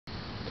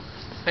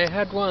I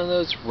had one of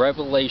those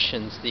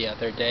revelations the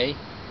other day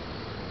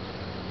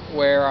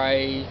where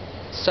I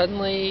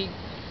suddenly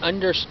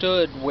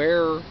understood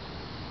where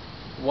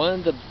one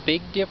of the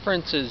big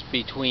differences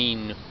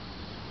between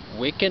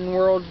Wiccan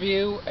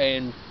worldview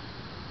and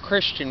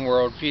Christian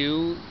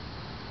worldview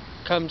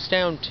comes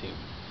down to.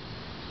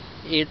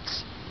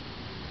 It's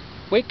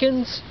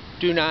Wiccans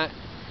do not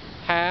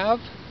have,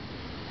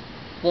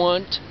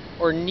 want,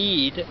 or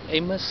need a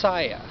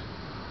Messiah.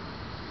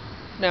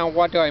 Now,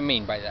 what do I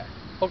mean by that?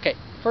 Okay,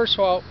 first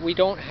of all, we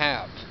don't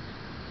have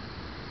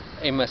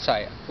a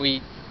Messiah.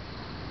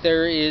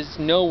 There is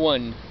no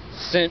one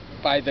sent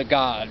by the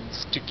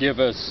gods to give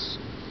us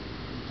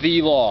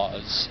the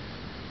laws.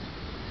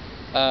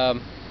 I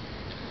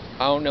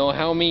don't know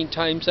how many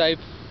times I've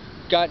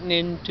gotten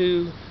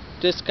into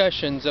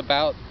discussions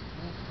about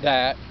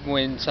that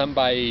when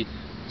somebody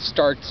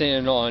starts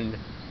in on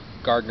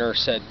Gardner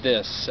said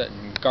this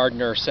and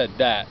Gardner said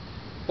that.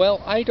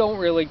 Well, I don't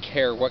really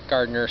care what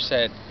Gardner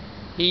said.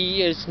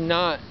 He is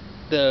not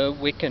the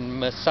Wiccan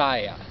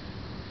Messiah.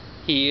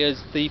 He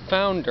is the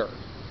founder.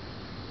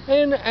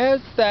 And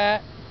as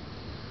that,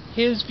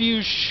 his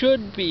views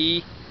should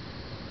be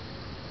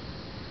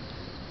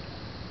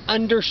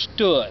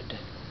understood.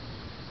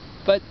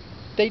 But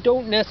they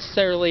don't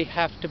necessarily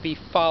have to be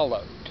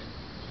followed.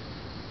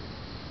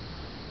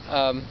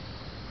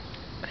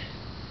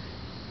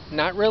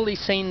 Not really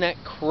saying that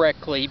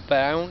correctly, but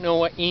I don't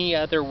know any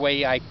other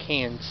way I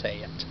can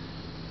say it.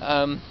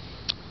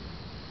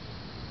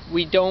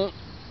 We don't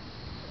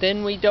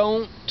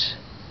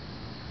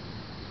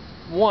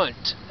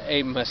want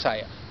a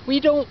Messiah. We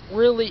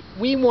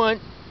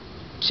want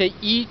to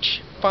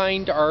each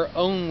find our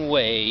own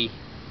way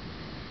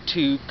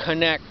to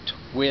connect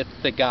with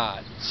the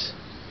gods.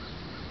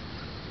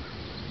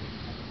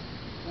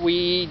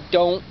 We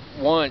don't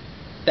want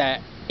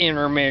that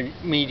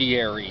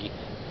intermediary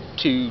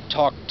to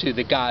talk to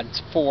the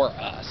gods for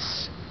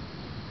us.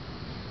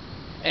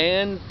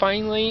 And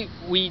finally,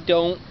 we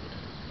don't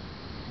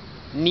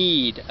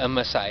need a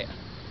Messiah.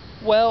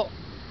 Well,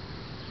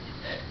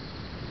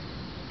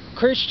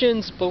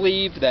 Christians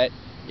believe that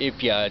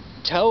if you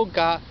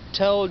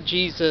tell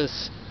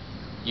Jesus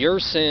your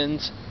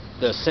sins,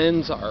 the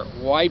sins are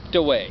wiped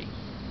away.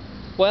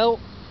 Well,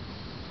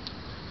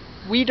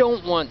 we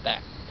don't want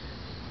that.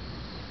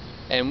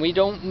 And we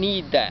don't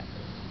need that.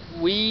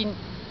 We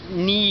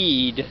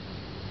need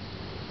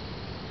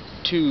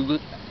to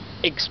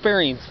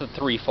experience the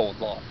threefold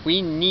law.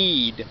 We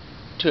need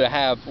to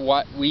have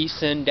what we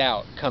send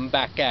out come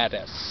back at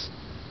us.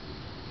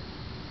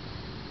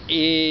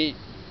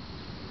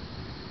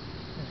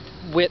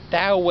 With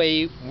that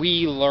way,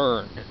 we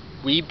learn.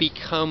 We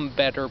become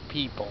better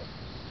people.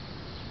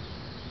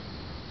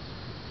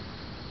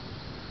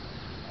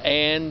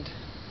 And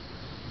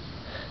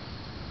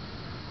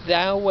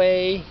that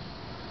way,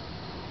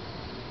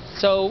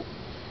 so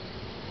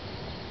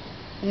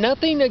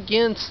nothing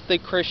against the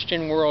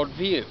Christian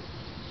worldview.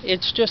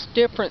 It's just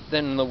different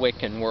than the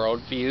Wiccan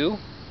worldview.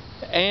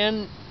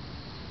 And,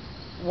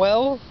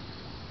 well,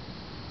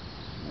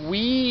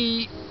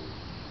 we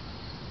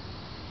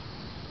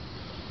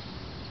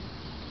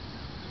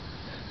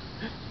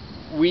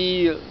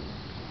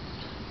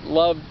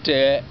love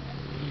to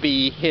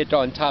be hit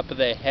on top of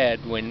the head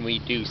when we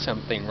do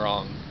something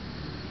wrong,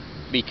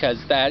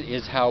 because that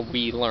is how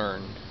we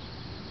learn.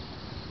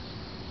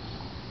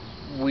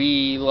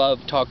 We love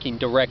talking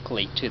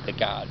directly to the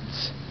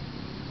gods.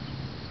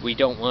 We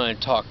don't want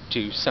to talk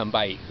to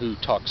somebody who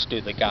talks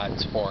to the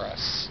gods for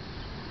us.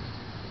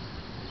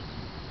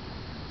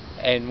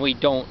 And we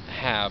don't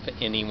have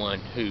anyone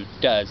who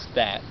does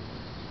that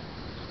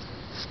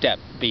step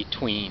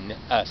between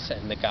us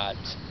and the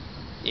gods.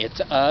 It's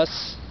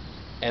us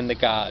and the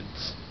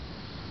gods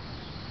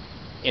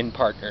in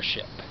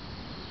partnership.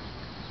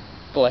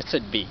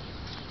 Blessed be.